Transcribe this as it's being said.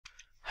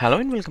Hello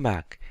and welcome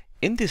back.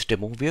 In this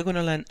demo, we are going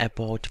to learn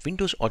about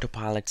Windows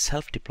Autopilot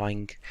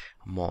self-deploying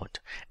mode.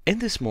 In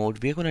this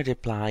mode, we are going to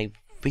deploy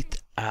with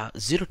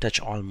zero touch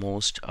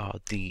almost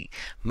the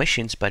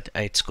machines, but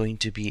it's going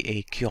to be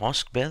a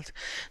kiosk build.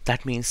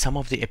 That means some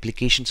of the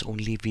applications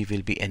only we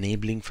will be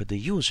enabling for the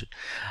user.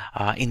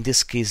 In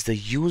this case, the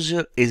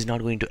user is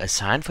not going to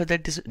assign for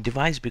that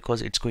device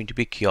because it's going to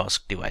be a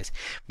kiosk device.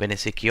 When I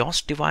say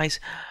kiosk device,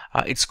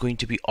 it's going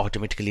to be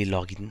automatically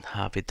logging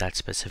with that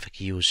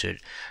specific user.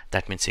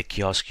 That means a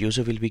kiosk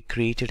user will be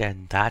created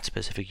and that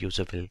specific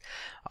user will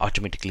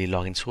automatically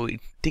log in. So I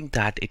think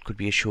that it could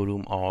be a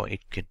showroom or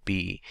it could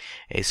be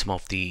some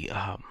of the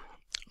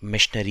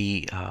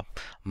machinery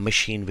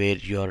machine where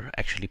you're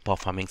actually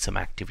performing some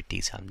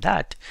activities on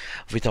that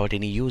without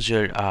any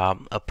user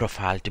a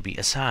profile to be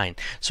assigned.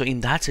 So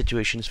in that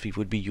situations we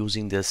would be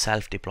using the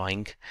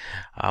self-deploying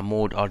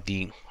mode or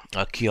the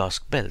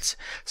kiosk builds.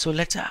 So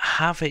let's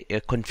have a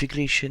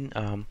configuration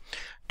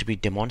to be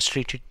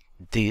demonstrated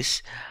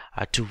this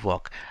to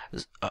work.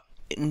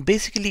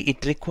 Basically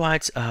it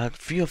requires a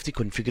few of the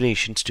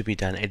configurations to be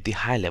done at the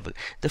high level.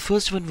 The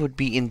first one would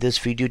be in this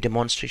video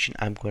demonstration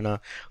I'm gonna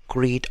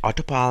create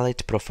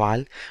Autopilot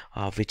profile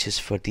which is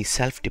for the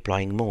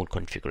self-deploying mode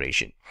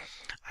configuration,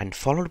 and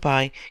followed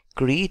by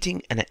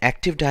creating an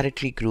Active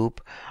Directory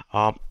group.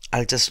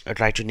 I'll just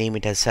try to name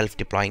it as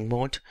self-deploying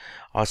mode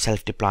or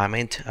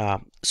self-deployment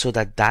so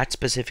that that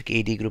specific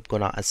AD group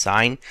gonna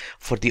assign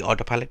for the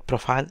Autopilot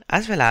profile,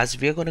 as well as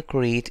we are going to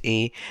create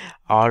we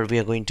are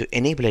going to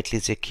enable at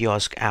least a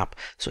kiosk app.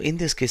 So in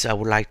this case I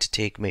would like to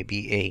take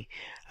maybe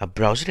a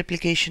browser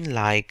application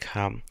like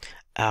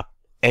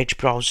Edge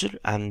browser,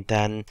 and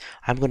then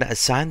I'm going to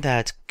assign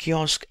that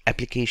kiosk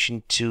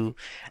application to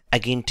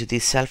the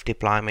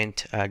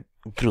self-deployment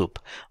group,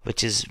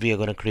 which is we are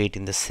going to create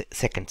in the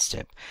second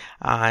step.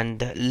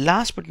 And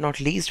last but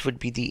not least would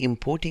be the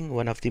importing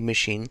one of the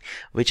machine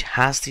which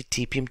has the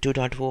TPM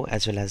 2.0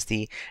 as well as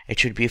it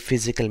should be a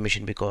physical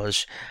machine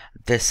because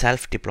the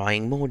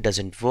self-deploying mode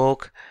doesn't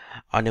work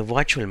on a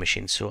virtual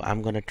machine. So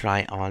I'm going to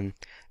try on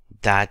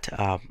that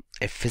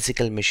a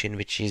physical machine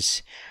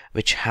which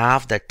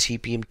have that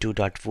TPM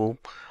 2.0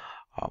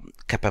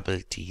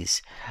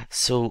 capabilities.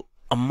 So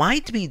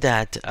might be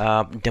that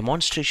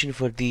demonstration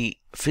for the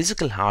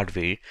physical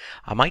hardware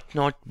I might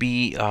not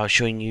be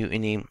showing you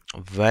in a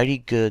very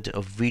good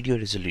video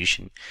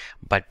resolution,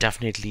 but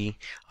definitely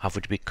I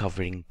would be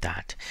covering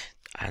that.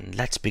 And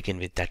let's begin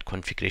with that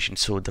configuration.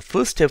 So the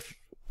first step,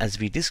 as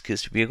we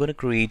discussed, we are going to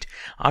create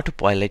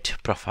Autopilot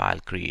profile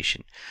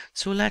creation.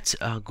 So let's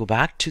go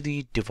back to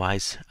the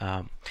device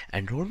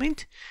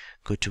enrollment,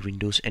 go to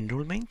Windows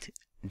enrollment,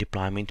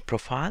 deployment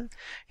profile.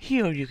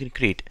 Here you can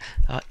create,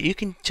 you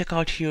can check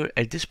out here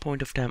at this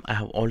point of time I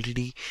have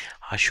already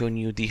shown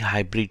you the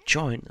hybrid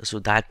join, so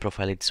that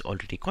profile is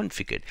already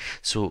configured.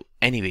 So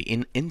anyway,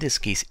 in this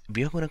case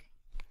we are going to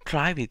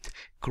try with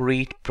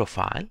create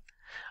profile,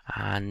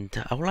 and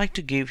I would like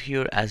to give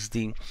here as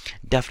the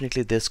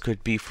definitely this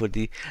could be for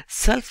the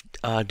self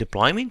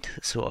deployment.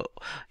 So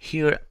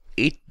here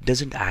it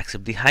doesn't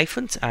accept the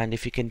hyphens, and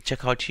if you can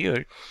check out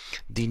here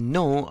the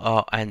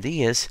no and the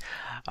yes,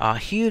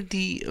 here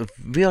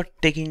we are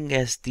taking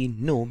as the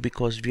no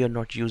because we are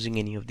not using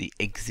any of the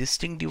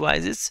existing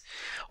devices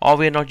or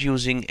we are not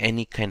using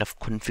any kind of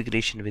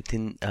configuration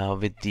within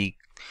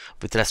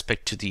with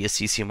respect to the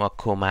SCCM or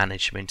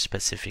co-management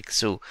specific.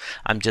 So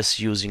I'm just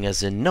using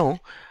as a no.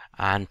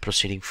 And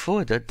proceeding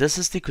further, this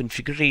is the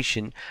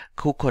configuration,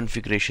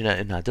 co-configuration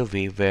another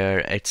way where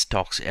it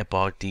talks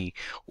about the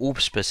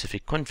OOP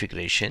specific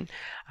configuration,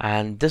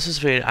 and this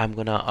is where I'm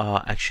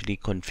gonna actually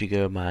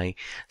configure my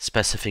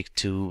specific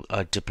to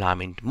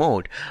deployment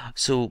mode.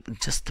 So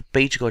just the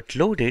page got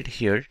loaded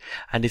here,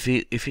 and if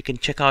you can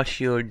check out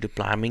here,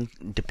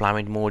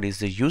 deployment mode is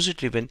the user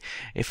driven.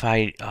 If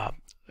I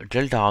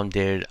drill down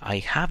there, I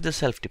have the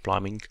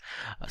self-deploying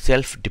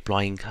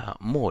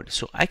mode,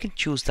 so I can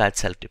choose that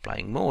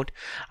self-deploying mode.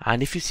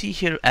 And if you see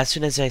here, as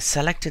soon as I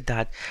selected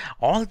that,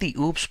 all the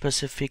OOP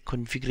specific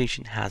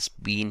configuration has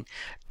been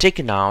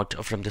taken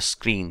out from the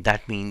screen.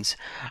 That means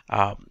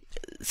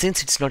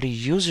since it's not a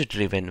user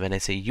driven, when I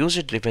say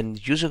user driven,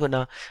 user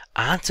gonna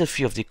answer a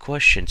few of the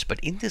questions, but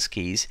in this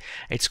case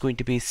it's going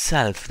to be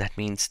self. That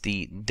means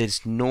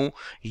there's no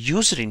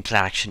user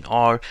interaction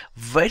or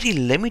very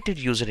limited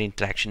user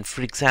interaction.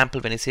 For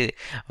example, when I say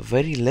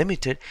very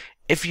limited,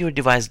 if your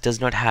device does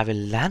not have a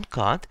LAN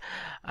card,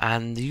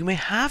 and you may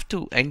have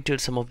to enter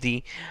some of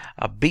the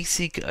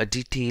basic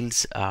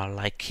details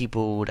like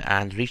keyboard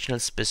and regional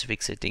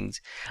specific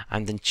settings,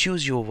 and then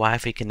choose your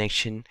Wi-Fi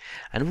connection.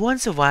 And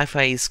once the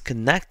Wi-Fi is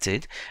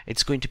connected,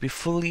 it's going to be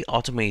fully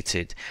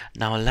automated.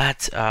 Now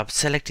let's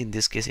select, in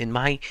this case in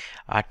my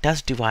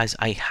test device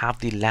I have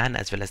the LAN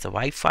as well as the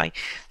Wi-Fi,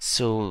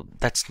 so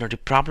that's not a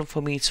problem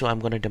for me. So I'm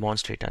going to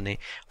demonstrate on a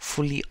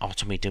fully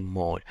automated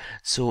mode.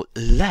 So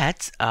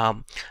let's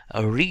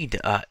read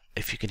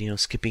if you can,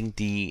 skipping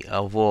the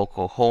work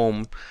or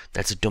home,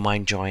 that's a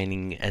domain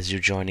joining, as you're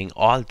joining,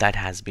 all that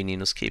has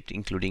been, skipped,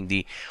 including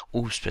the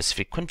OOP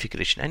specific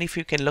configuration. And if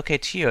you can look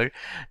at here,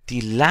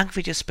 the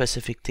language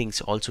specific things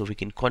also we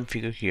can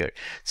configure here.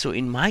 So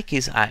in my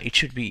case, it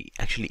should be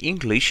actually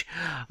English.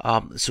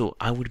 So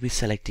I would be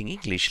selecting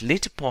English.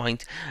 Later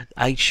point,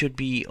 I should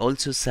be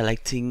also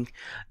selecting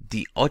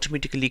the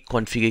automatically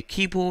configure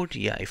keyboard,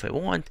 yeah, if I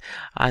want,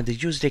 and the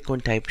used icon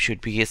type should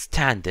be a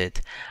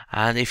standard.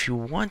 And if you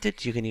want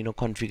it, you can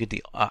configure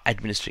the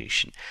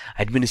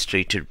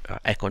administrator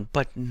icon.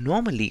 But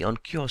normally on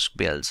Kiosk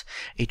builds,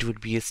 it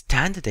would be a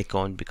standard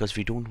icon because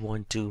we don't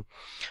want to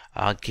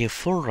give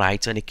full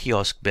rights on a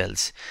Kiosk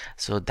builds.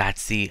 So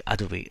that's the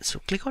other way.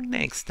 So click on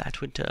next.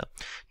 That would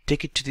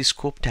take it to the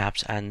scope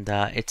tabs, and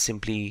it's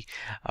simply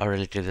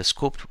related to the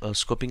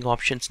scoping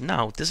options.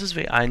 Now this is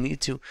where I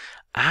need to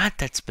add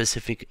that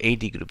specific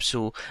AD group.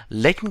 So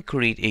let me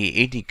create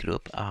a AD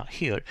group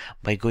here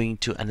by going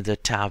to another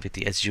tab with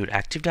the Azure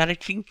Active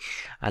Directory.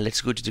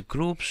 Let's go to the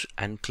groups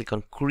and click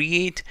on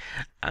create,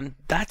 and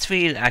that's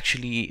where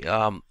actually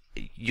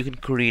you can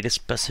create a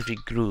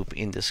specific group.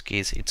 In this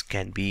case, it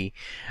can be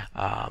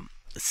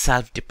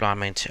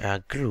self-deployment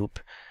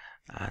group,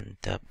 and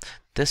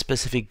this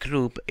specific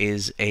group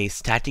is a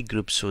static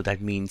group, so that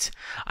means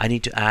I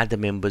need to add the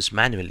members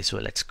manually. So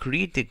let's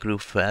create the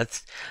group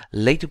first.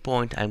 Later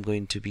point, I'm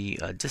going to be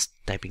just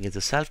typing in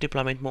the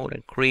self-deployment mode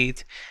and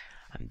create,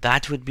 and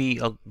that would be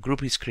a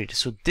group is created.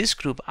 So this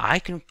group I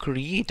can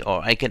create,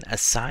 or I can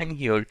assign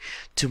here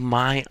to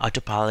my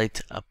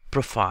Autopilot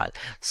profile.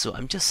 So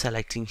I'm just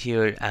selecting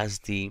here as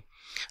the,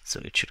 so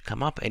it should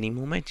come up any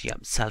moment. Yeah,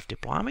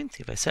 self-deployment.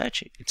 If I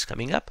search, it's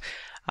coming up,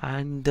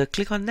 and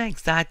click on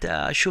next.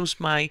 That shows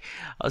my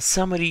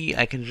summary.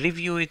 I can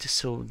review it.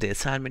 So the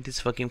assignment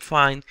is working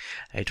fine.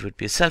 It would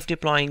be a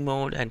self-deploying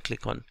mode, and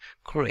click on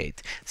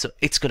create. So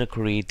it's going to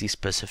create the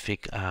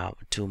specific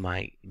to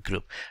my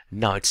group.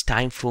 Now it's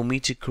time for me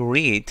to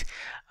create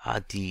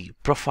the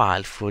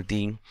profile for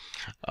the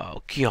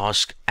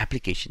Kiosk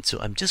application. So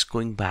I'm just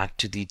going back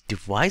to the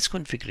device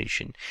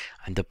configuration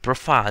and the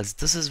profiles.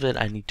 This is where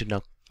I need to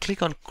now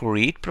click on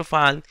create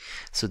profile.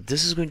 So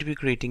this is going to be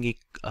creating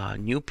a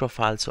new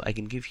profile. So I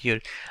can give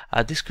here,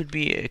 this could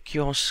be a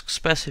Kiosk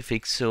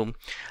specific. So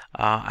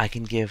I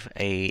can give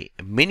a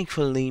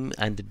meaningful name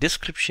and the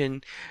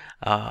description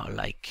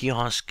like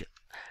Kiosk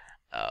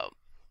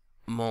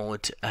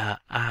mode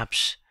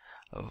apps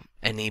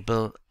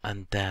enable,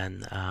 and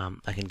then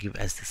I can give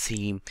as the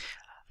same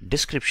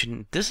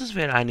description. This is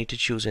where I need to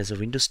choose as a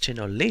Windows 10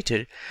 or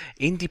later.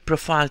 In the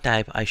profile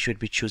type, I should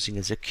be choosing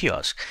as a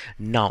Kiosk.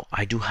 Now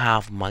I do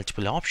have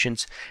multiple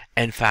options.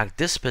 In fact,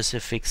 this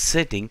specific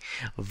setting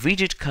we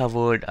did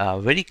covered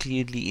very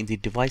clearly in the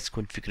device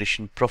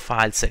configuration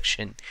profile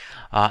section.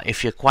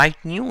 If you're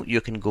quite new, you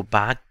can go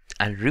back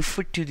and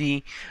refer to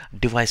the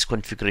device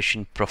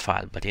configuration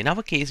profile, but in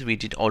our case we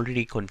did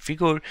already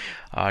configure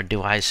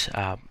device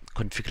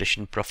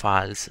configuration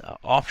profiles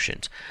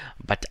options.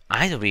 But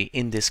either way,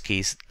 in this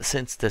case,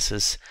 since this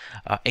is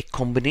a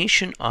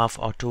combination of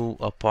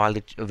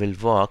Autopilot will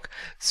work,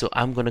 so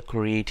I'm going to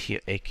create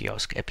here a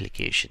Kiosk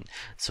application.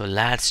 So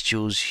let's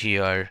choose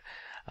here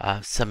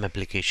some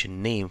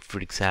application name. For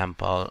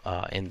example,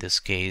 in this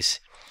case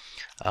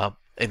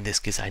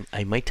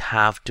I might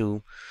have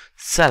to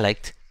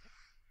select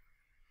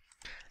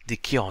the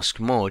Kiosk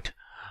mode.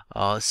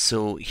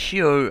 So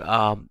here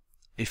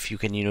if you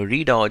can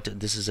read out,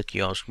 this is a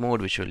Kiosk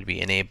mode which will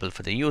be enabled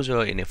for the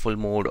user in a full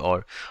mode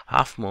or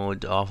half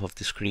mode off of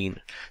the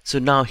screen. So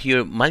now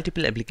here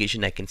multiple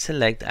application I can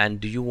select, and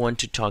do you want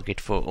to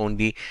target for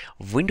only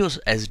Windows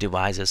S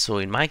devices? So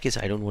in my case,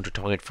 I don't want to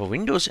target for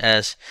Windows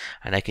S,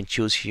 and I can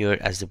choose here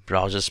as the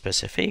browser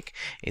specific.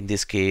 In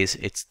this case,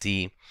 it's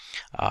the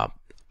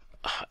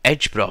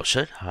Edge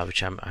browser,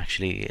 which I'm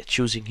actually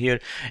choosing here.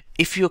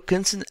 If you're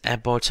concerned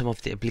about some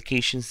of the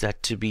applications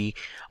that to be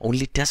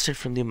only tested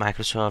from the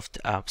Microsoft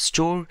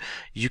Store,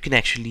 you can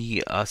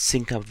actually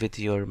sync up with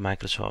your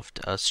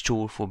Microsoft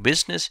Store for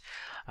Business,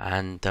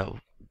 and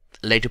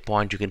later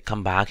point you can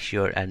come back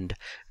here and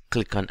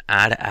click on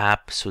add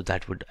app. So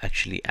that would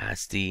actually add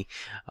the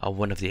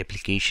one of the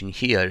application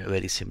here,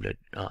 very similar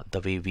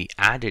the way we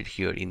added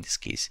here in this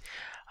case.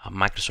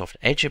 Microsoft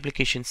Edge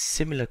application,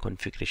 similar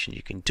configuration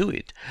you can do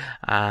it.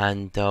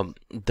 And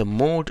the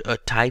mode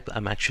type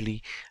I'm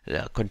actually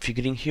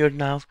configuring here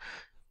now.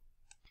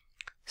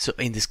 So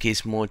in this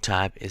case, mode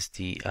type is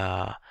the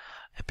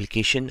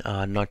application,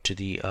 not to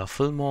the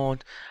full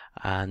mode.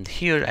 And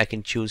here I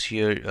can choose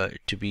here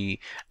to be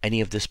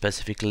any of the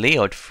specific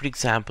layout. For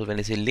example, when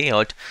I say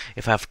layout,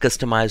 if I've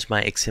customized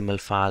my XML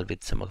file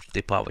with some of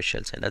the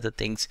PowerShells and other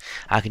things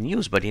I can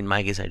use, but in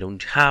my case I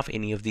don't have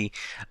any of the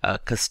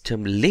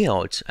custom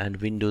layouts, and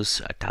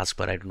Windows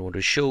taskbar I don't want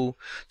to show,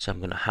 so I'm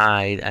going to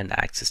hide and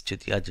access to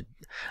the other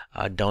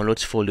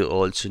downloads folder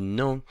also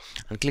no,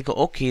 and click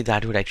OK.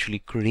 That would actually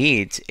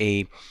create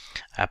a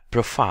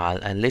profile,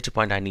 and later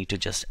point I need to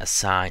just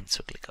assign,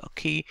 so click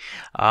OK.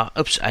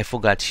 Oops, I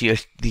forgot here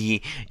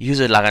the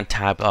user login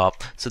tab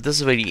up. So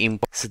this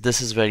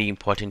is very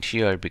important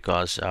here,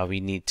 because we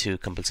need to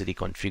compulsory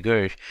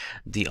configure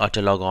the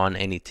auto log on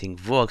anything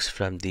works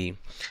from the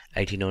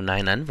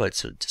 1809 onwards.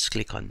 So just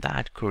click on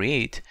that,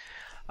 create,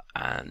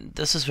 and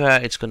this is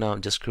where it's gonna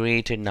just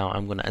create it. Now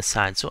I'm gonna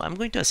assign, so I'm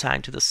going to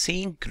assign to the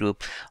same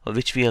group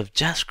which we have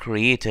just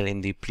created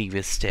in the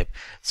previous step.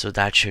 So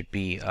that should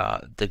be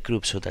the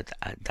group, so that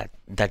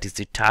that is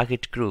the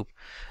target group.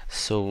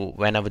 So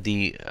whenever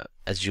the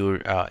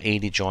Azure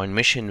AD join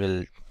mission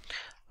will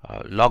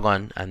log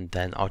on, and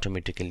then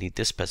automatically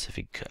this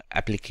specific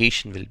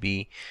application will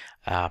be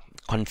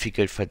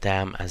configured for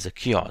them as a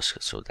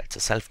kiosk. So that's a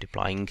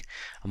self-deploying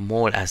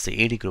mode as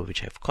the AD group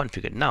which I've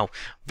configured. Now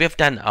we have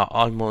done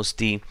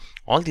almost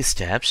all the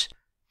steps.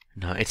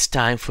 Now it's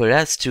time for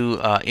us to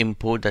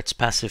import that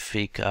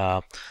specific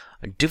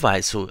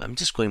device. So I'm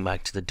just going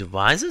back to the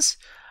devices,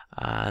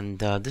 and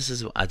this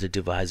is other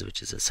device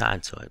which is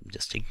assigned, so I'm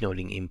just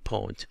ignoring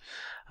import.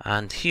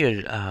 And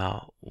here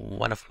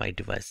one of my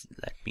devices,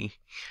 let me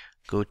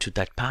go to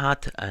that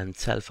path and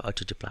self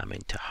auto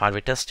deployment hardware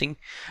testing.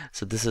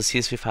 So this is a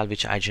CSV file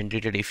which I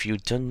generated. If you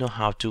don't know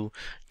how to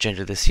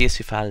generate the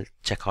CSV file,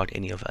 check out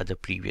any of other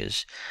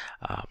previous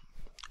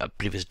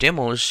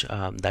demos.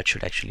 That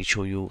should actually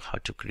show you how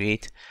to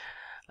create.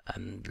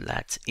 And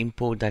let's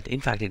import that. In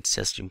fact, it's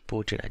just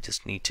imported. I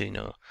just need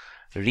to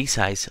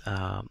resize,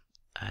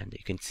 and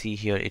you can see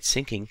here it's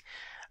syncing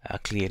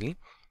clearly.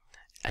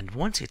 And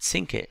once it's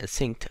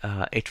synced,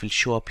 it will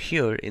show up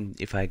here.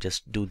 If I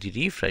just do the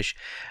refresh,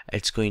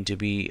 it's going to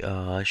be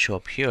show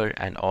up here,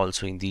 and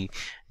also in the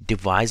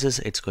devices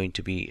it's going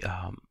to be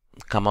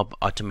come up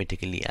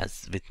automatically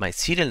as with my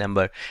serial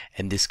number.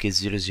 In this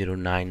case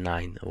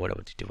 0099,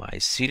 whatever the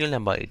device serial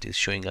number, it is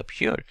showing up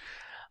here.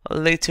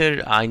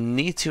 Later I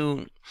need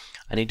to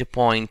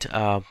point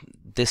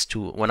this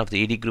to one of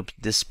the AD groups,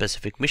 this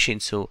specific machine.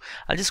 So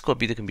I'll just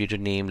copy the computer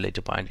name.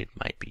 Later point it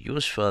might be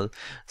useful.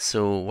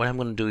 So what I'm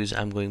going to do is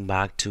I'm going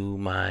back to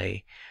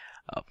my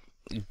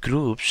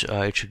groups.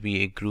 It should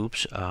be a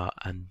groups,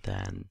 and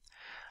then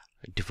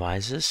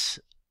devices.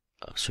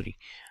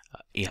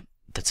 Yeah,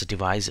 that's a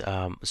device.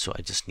 So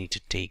I just need to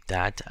take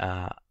that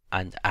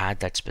and add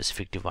that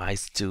specific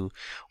device to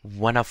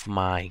one of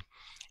my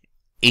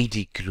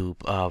AD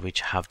group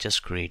which I have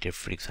just created.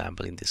 For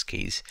example, in this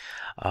case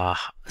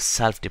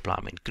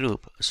self-deployment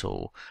group.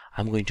 So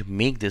I'm going to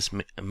make this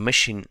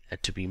machine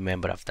to be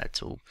member of that.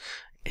 So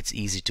it's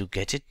easy to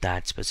get it,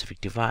 that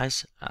specific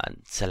device,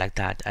 and select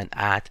that and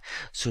add.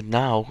 So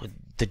now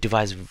the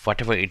device,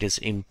 whatever it is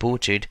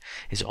imported,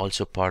 is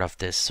also part of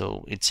this.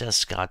 So it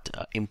just got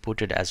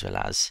imported, as well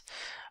as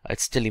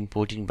it's still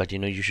importing, but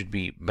you should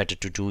be better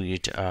to do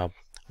it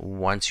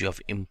once you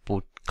have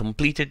import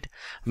completed.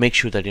 Make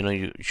sure that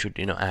you should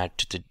add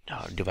to the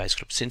device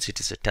group. Since it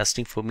is a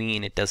testing for me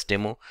in a test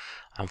demo,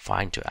 I'm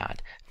fine to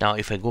add. Now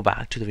if I go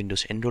back to the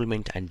Windows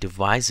enrollment and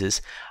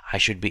devices, I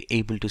should be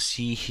able to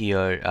see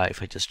here,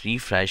 if I just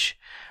refresh,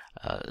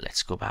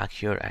 let's go back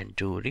here and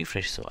do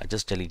refresh. So I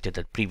just deleted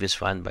that previous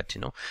one, but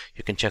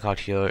you can check out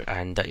here,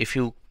 and if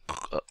you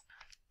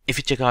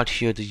check out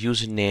here, the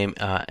username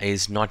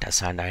is not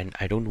assigned, and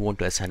I don't want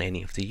to assign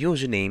any of the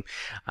username,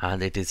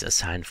 and it is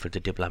assigned for the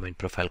deployment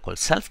profile called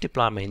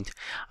self-deployment,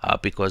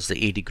 because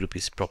the AD group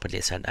is properly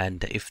assigned.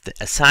 And if the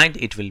assigned,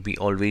 it will be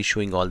always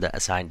showing all the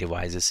assigned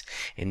devices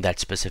in that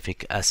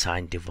specific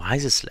assigned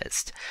devices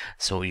list.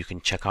 So you can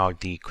check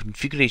out the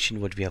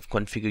configuration what we have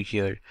configured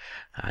here,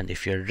 and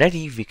if you're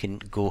ready, we can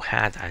go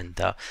ahead and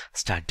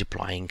start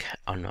deploying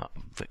on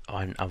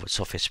our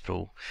Surface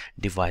Pro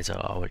device or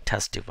our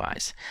test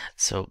device.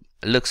 So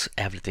looks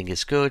everything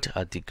is good.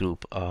 The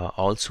group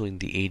also in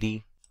the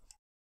AD.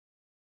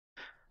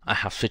 I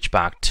have switched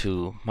back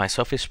to my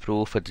Surface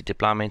Pro for the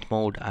deployment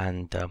mode,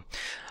 and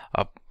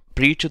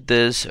Prior to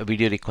this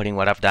video recording,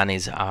 what I've done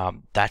is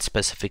that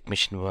specific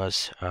mission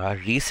was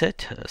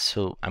reset.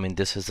 So I mean,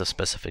 this is the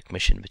specific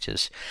mission which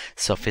is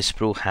Surface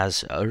Pro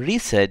has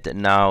reset.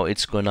 Now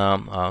it's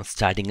gonna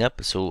starting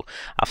up. So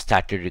I've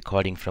started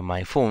recording from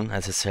my phone.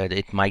 As I said,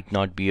 it might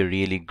not be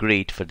really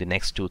great for the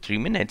next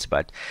 2-3 minutes,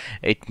 but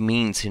it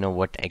means, you know,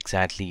 what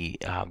exactly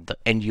the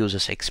end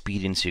user's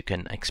experience you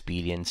can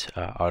experience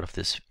out of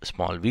this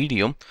small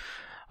video.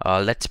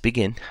 Let's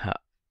begin.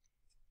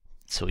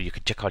 So you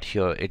can check out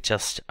here, it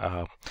just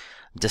a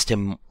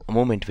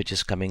moment which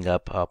is coming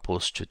up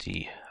post to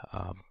the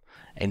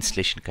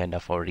installation kind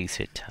of or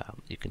reset.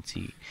 You can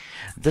see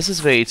this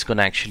is where it's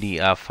gonna actually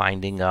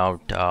finding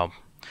out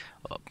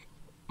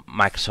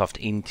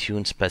Microsoft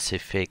Intune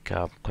specific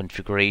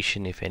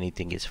configuration if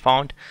anything is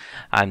found,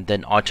 and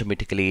then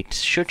automatically it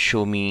should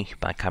show me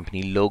my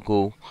company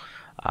logo.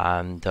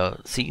 And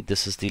see,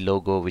 this is the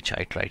logo which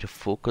I try to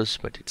focus,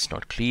 but it's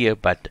not clear,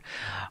 but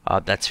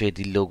that's where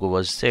the logo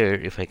was there.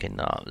 If I can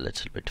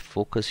little bit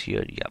focus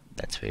here, yeah,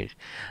 that's where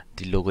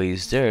the logo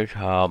is there.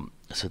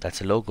 So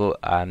that's a logo,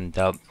 and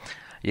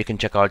You can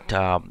check out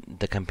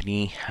the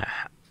company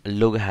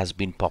logo has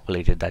been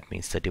populated. That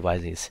means the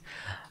device is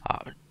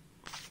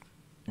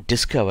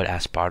discovered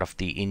as part of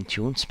the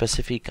Intune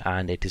specific,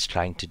 and it is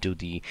trying to do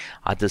the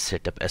other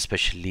setup,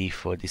 especially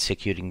for the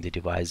securing the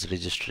device,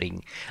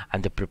 registering,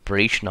 and the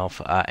preparation of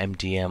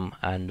MDM.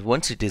 And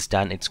once it is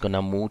done, it's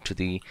gonna move to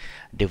the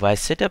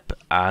device setup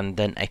and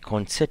then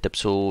account setup.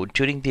 So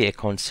during the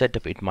account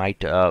setup, it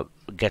might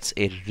gets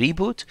a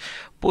reboot.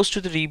 Post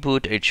to the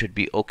reboot, it should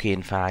be okay,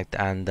 in fact,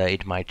 and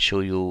it might show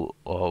you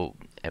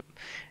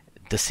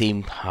the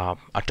same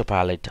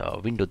autopilot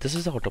window. This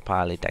is the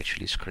autopilot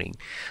actually screen.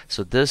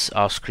 So this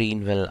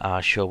screen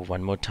will show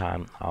one more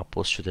time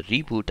post to the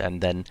reboot,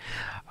 and then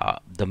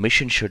the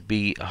mission should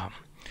be a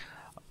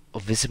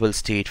visible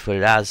state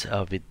for us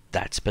with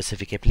that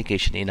specific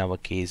application. In our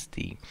case,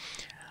 the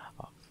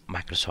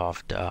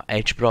Microsoft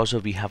Edge browser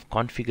we have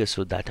configured,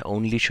 so that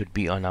only should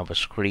be on our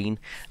screen,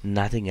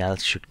 nothing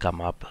else should come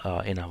up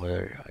in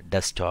our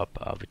desktop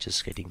which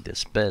is getting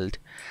this build.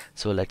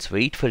 So let's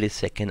wait for a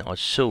second or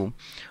so.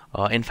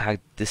 In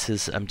fact, this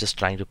is, I'm just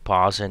trying to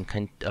pause and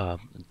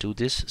do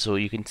this. So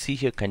you can see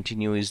here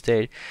continue is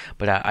there,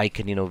 but I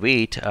can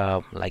wait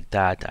like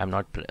that. I'm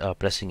not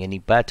pressing any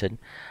button,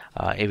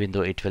 even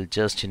though it will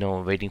just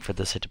waiting for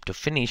the setup to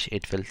finish.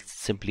 It will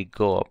simply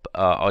go up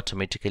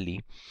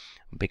automatically,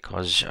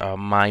 because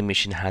my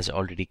machine has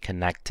already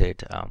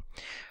connected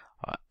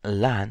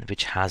LAN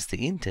which has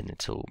the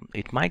internet. So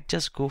it might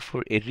just go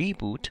for a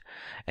reboot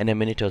in a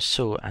minute or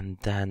so, and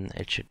then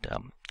it should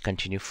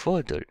continue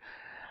further.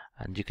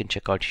 And you can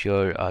check out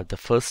here the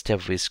first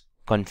step is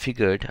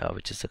configured,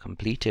 which is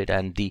completed,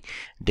 and the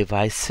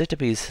device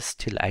setup is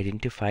still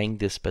identifying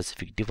this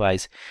specific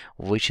device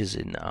which is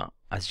in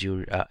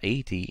Azure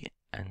AD,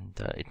 and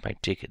it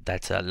might take,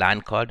 that's a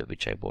LAN card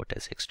which I bought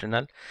as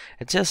external.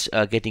 It's just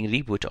getting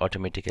reboot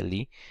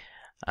automatically,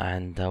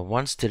 and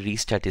once the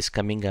restart is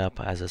coming up,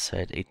 as I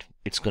said,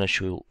 it's gonna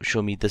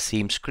show me the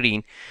same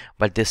screen,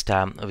 but this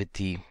time with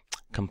the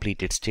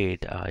completed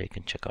state. You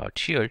can check out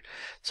here.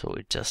 So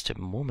it's just a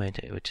moment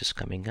which is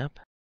coming up.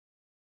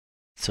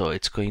 So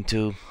it's going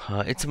to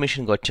its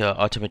mission got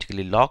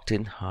automatically locked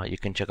in. You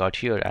can check out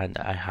here, and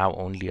I have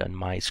only on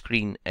my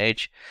screen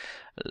Edge.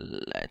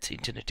 Let's see,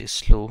 internet is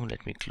slow.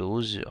 Let me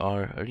close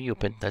or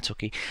reopen. That's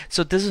okay.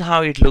 So this is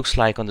how it looks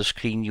like on the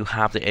screen. You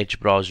have the Edge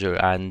browser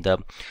and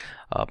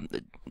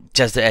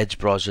just the Edge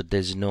browser.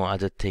 There's no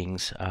other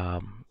things,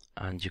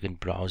 and you can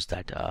browse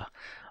that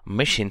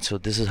machine. So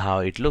this is how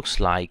it looks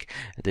like.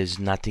 There's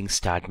nothing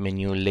start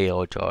menu,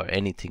 layout, or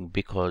anything,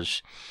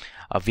 because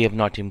we have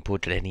not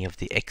imported any of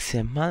the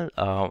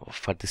XML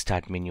for the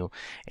start menu.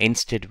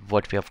 Instead,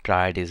 what we have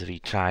tried is we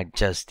tried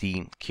just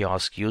the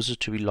Kiosk user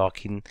to be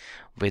logged in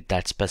with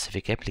that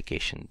specific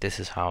application. This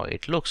is how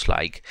it looks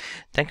like.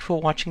 Thank you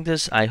for watching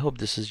this. I hope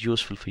this is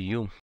useful for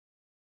you.